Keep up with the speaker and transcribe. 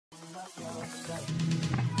Yo,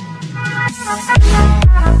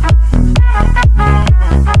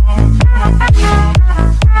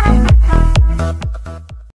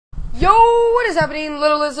 what is happening,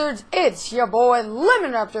 little lizards? It's your boy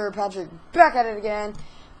LemonRaptor Patrick back at it again,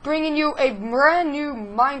 bringing you a brand new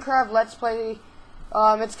Minecraft Let's Play.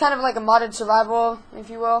 It's kind of like a modded survival, if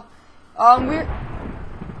you will.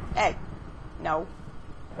 No.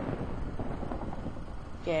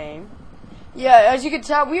 Game. Yeah, as you can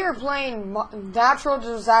tell, we are playing natural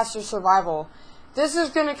disaster survival. This is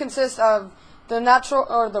going to consist of the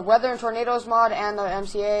the weather and tornadoes mod and the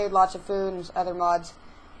MCA, lots of food and other mods.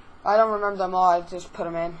 I don't remember them all, I just put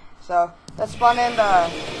them in. So, let's spawn in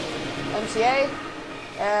the MCA,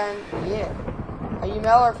 and yeah. Are you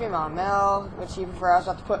male or female? Male, which you prefer, I was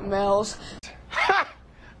about to put males. Ha!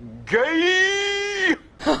 Gay!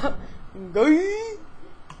 Gay!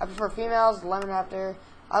 I prefer females, LemonRaptor.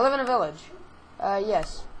 I live in a village.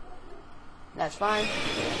 Yes. That's fine.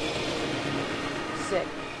 Sick.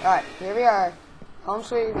 Alright, here we are. Home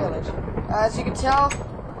sweet village. As you can tell,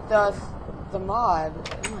 the mod.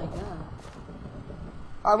 Oh my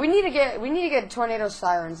god. We need to get tornado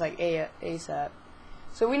sirens like ASAP.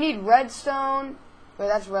 So we need redstone. Wait,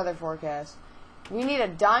 that's weather forecast. We need a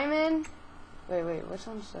diamond. Wait, which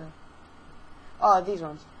one's the? Oh, these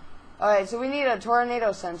ones. Alright, so we need a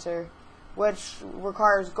tornado sensor, which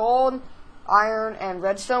requires gold, iron, and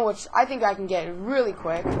redstone, which I think I can get really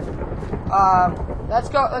quick. Let's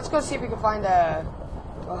go see if we can find a.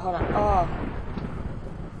 Oh, hold on. Oh.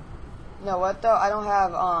 No, what though? I don't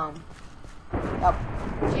have,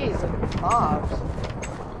 jeez, the mobs.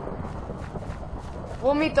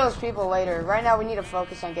 We'll meet those people later. Right now, we need to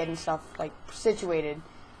focus on getting stuff, like, situated.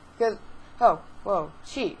 Because, oh, whoa,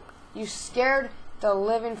 sheep. You scared the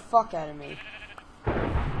living fuck out of me.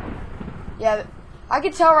 Yeah, I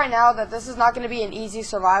can tell right now that this is not going to be an easy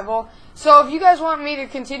survival. So, if you guys want me to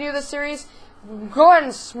continue this series, go ahead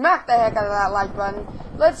and smack the heck out of that like button.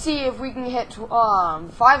 Let's see if we can hit 5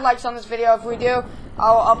 likes on this video. If we do,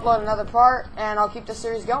 I'll upload another part and I'll keep the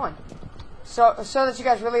series going. So that you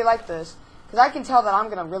guys really like this, because I can tell that I'm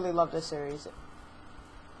gonna really love this series.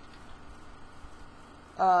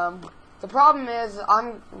 The problem is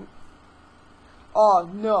oh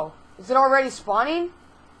no, is it already spawning?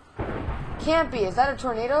 Can't be. Is that a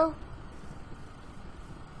tornado?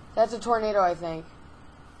 That's a tornado, I think.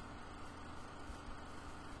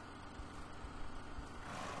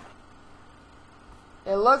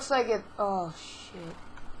 It looks like it. Oh shit.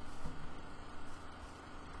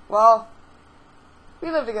 Well, we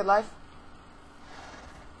lived a good life.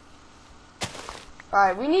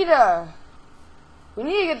 Alright, we need to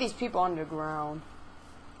get these people underground.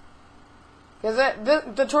 Because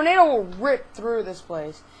the tornado will rip through this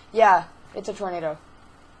place. Yeah, it's a tornado.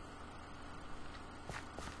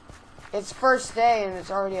 It's first day and it's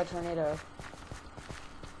already a tornado.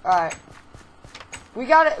 Alright. We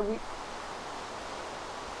got it.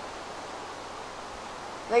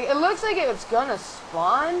 Like, it looks like it's gonna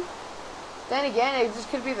spawn. Then again, it just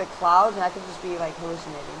could be the clouds, and I could just be, like,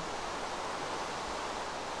 hallucinating.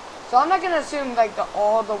 So I'm not gonna assume, like,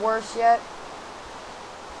 all the worst yet.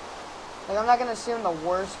 Like, I'm not gonna assume the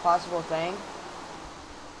worst possible thing.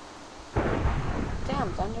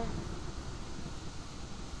 Damn, thunder.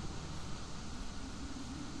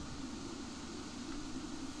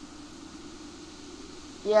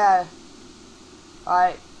 Yeah.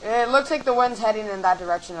 Alright. It looks like the wind's heading in that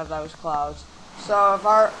direction of those clouds. So if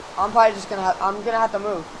I'm probably just gonna have to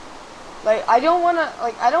move. Like I don't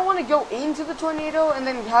wanna go into the tornado and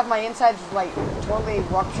then have my insides like totally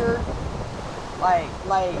ruptured. Like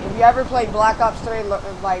if you ever played Black Ops 3,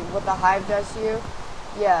 like what the hive does to you.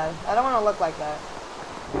 Yeah, I don't wanna look like that.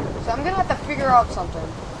 So I'm gonna have to figure out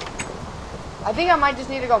something. I think I might just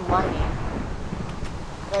need to go mining.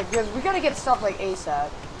 Like, because we gotta get stuff like ASAP.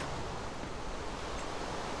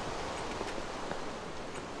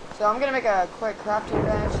 So I'm gonna make a quick crafting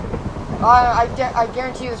bench. I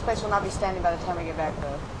guarantee you this place will not be standing by the time I get back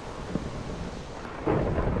though.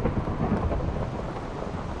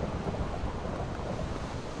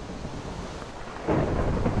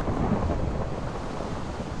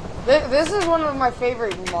 This is one of my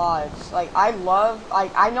favorite mods. Like I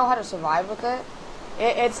know how to survive with it.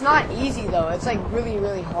 It's not easy though. It's like really,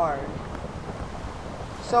 really hard.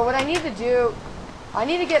 So what I need to do, I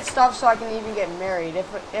need to get stuff so I can even get married,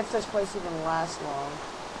 if this place even lasts long.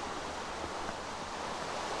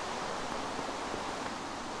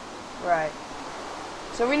 Right.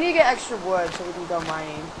 So we need to get extra wood so we can go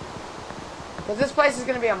mining. Because this place is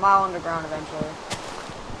going to be a mile underground eventually.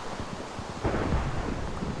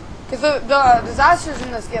 Because the disasters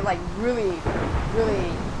in this get like really,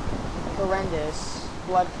 really horrendous,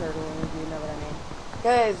 blood curdling, if you know what I mean.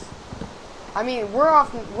 Because, I mean,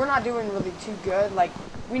 we're not doing really too good. Like,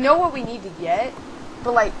 we know what we need to get,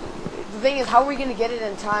 but like, the thing is, how are we gonna get it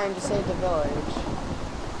in time to save the village?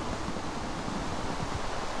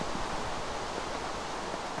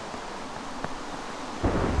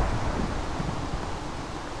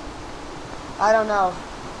 I don't know.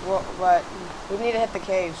 But we need to hit the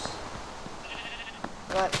caves.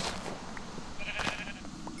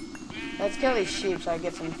 Let's kill these sheep so I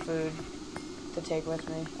get some food to take with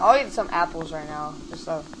me. I'll eat some apples right now, just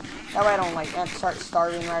so that way I don't like start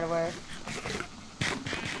starving right away.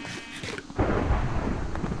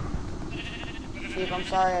 Sheep, I'm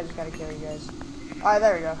sorry, I just gotta kill you guys. Alright,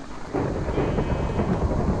 there we go.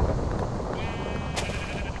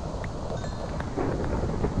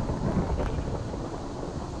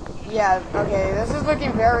 Yeah, okay, this is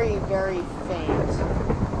looking very, very faint.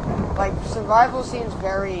 Like, survival seems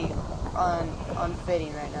very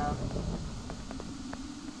unfitting right now.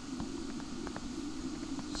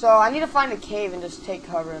 So, I need to find a cave and just take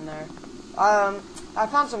cover in there. I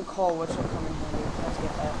found some coal, which will come in handy. Let's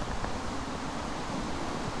get that.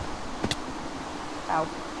 Ow.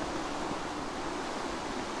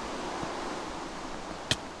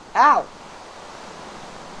 Ow!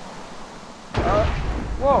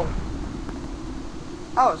 Whoa.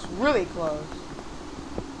 That was really close.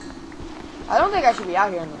 I don't think I should be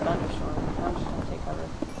out here in the thunderstorm. I'm just gonna take cover.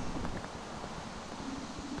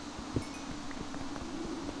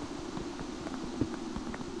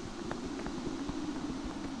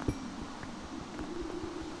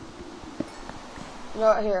 You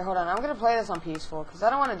know, here, hold on. I'm gonna play this on peaceful, because I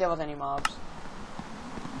don't want to deal with any mobs.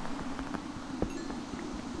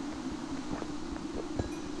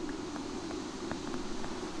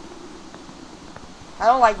 I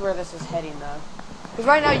don't like where this is heading, though. Because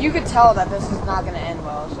right now, you could tell that this is not going to end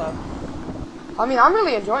well, so... I mean, I'm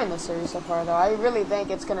really enjoying this series so far, though. I really think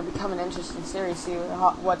it's going to become an interesting series, see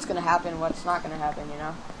what's going to happen, what's not going to happen, you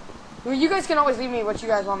know? Well, you guys can always leave me what you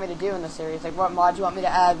guys want me to do in the series. Like, what mods you want me to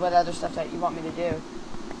add, what other stuff that you want me to do.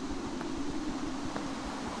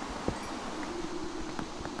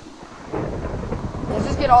 Let's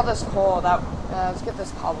just get all this coal. Let's get this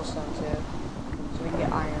cobblestone, too. So we can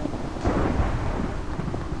get iron.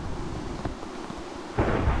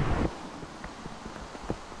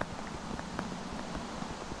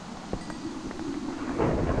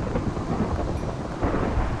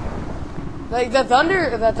 Like, the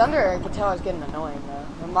thunder, I can tell is getting annoying, though.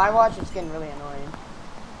 On my watch, it's getting really annoying.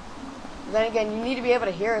 But then again, you need to be able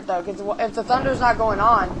to hear it, though, because if the thunder's not going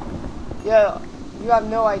on, yeah, you have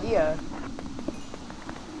no idea.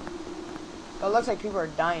 But it looks like people are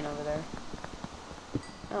dying over there.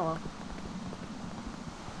 Oh, well.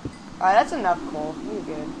 Alright, that's enough coal. You're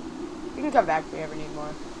good. You can come back if we ever need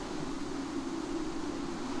more.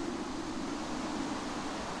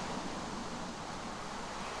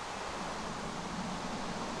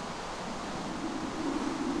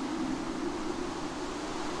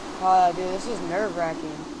 Oh, dude, this is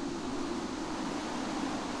nerve-wracking.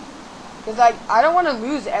 Because, like, I don't want to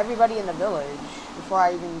lose everybody in the village before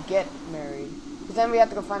I even get married. Because then we have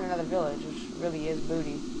to go find another village, which really is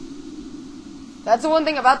booty. That's the one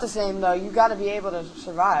thing about the same, though. You got to be able to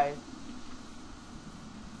survive.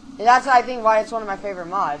 And that's, I think, why it's one of my favorite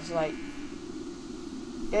mods. Like,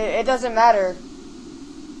 it doesn't matter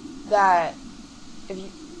that if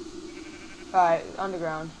you... Alright,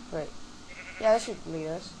 underground. Wait. Yeah, this should lead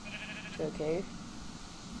us to a cave.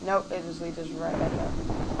 Nope, it just leads us right back up.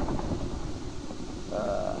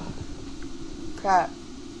 Crap.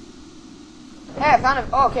 Hey, I found a...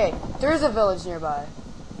 Oh, okay. There is a village nearby.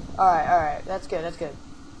 Alright. That's good, that's good.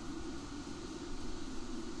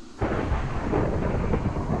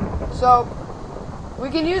 So, we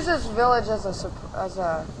can use this village as a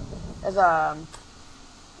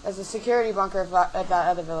security bunker if that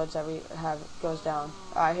other village that we have goes down.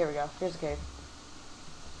 Alright, here we go. Here's the cave.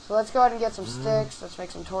 So let's go ahead and get some sticks. Let's make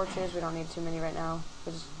some torches. We don't need too many right now.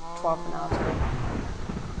 There's 12 for now. It's good.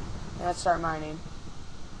 And let's start mining.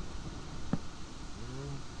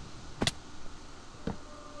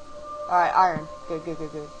 Alright, iron. Good.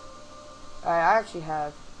 Alright, I actually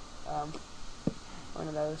have one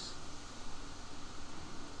of those.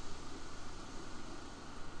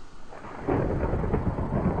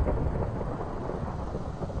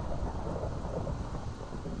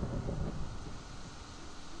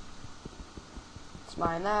 Let's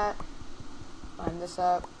mine that. Mine this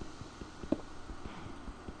up.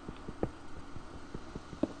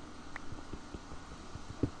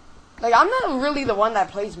 Like, I'm not really the one that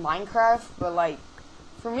plays Minecraft, but, like,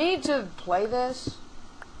 for me to play this,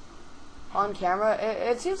 on camera,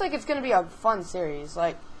 it seems like it's gonna be a fun series.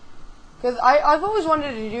 Like, cause I've always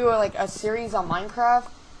wanted to do like a series on Minecraft.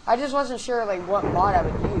 I just wasn't sure like what mod I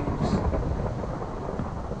would use.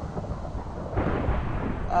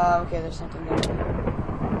 Okay, there's something there.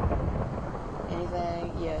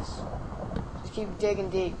 Anything? Yes. Just keep digging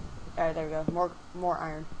deep. All right, there we go. More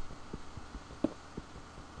iron.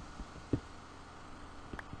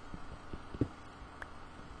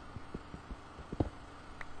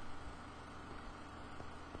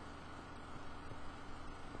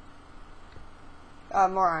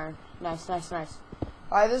 More iron. Nice, nice, nice.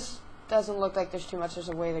 Alright, this doesn't look like there's too much. There's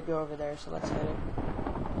a way to go over there, so let's hit it.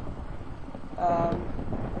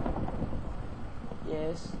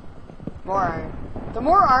 Yes. More iron. The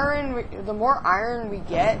more iron we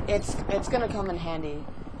get, it's gonna come in handy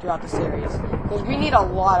throughout the series. Because we need a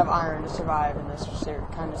lot of iron to survive in this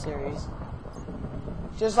kind of series.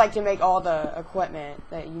 Just like to make all the equipment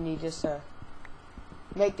that you need just to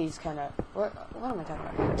make these kind of... What am I talking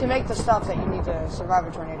about? To make the stuff that you need to survive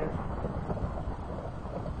a tornado.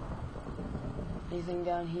 Anything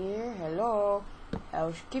down here? Hello?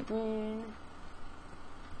 Housekeeping.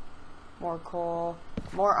 More coal.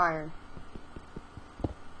 More iron.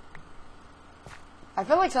 I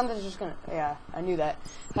feel like something's just gonna... Yeah, I knew that.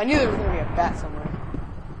 I knew there was gonna be a bat somewhere.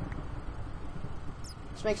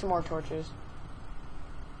 Let's make some more torches.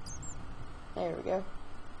 There we go.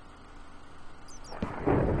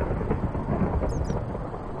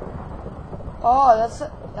 Oh, that's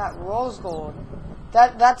that rose gold.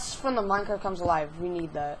 That's from the Minecraft Comes Alive. We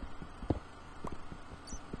need that.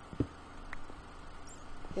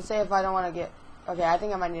 You say if I don't want to get... Okay, I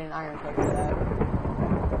think I might need an iron pick for that.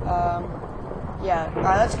 Yeah.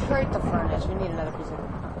 Alright, let's create the furnace. We need another piece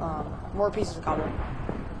of... more pieces of cobble.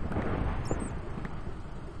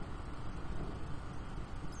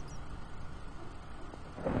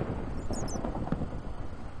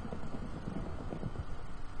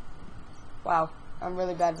 Wow, I'm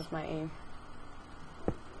really bad with my aim.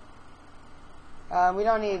 We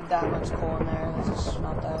don't need that much coal in there. Let's just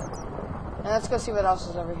smelt that. And let's go see what else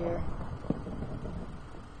is over here.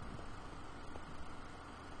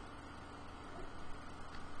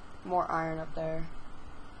 More iron up there.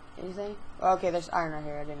 Anything? Oh, okay, there's iron right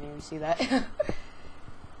here. I didn't even see that.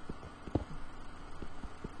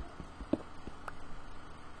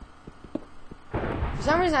 For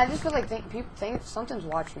some reason, I just feel like people think something's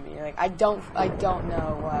watching me. Like I don't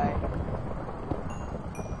know why.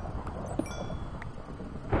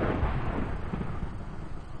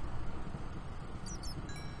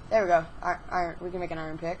 There we go. Iron. We can make an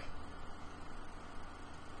iron pick.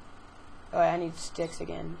 Oh, I need sticks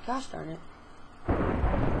again. Gosh darn it.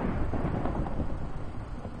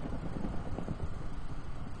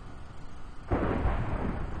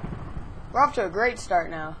 We're off to a great start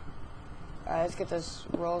now. Alright, let's get this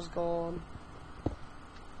rose gold.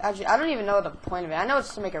 Actually, I don't even know the point of it. I know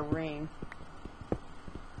it's to make a ring.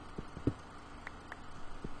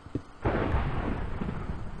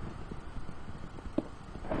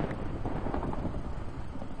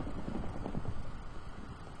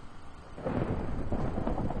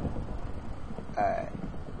 Alright.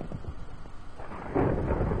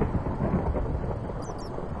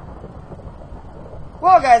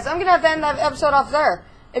 Well, guys, I'm gonna have to end that episode off there.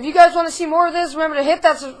 If you guys want to see more of this, remember to hit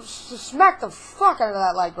that, smack the fuck out of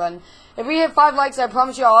that like button. If we hit 5 likes, I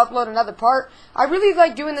promise you I'll upload another part. I really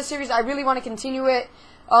like doing this series. I really want to continue it.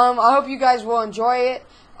 I hope you guys will enjoy it.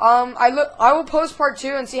 I will post part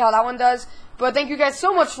 2 and see how that one does. But thank you guys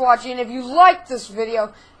so much for watching. If you liked this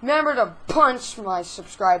video, remember to punch my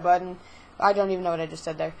subscribe button. I don't even know what I just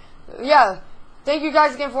said there. Yeah, thank you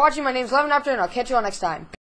guys again for watching. My name's LemonRaptor, and I'll catch you all next time.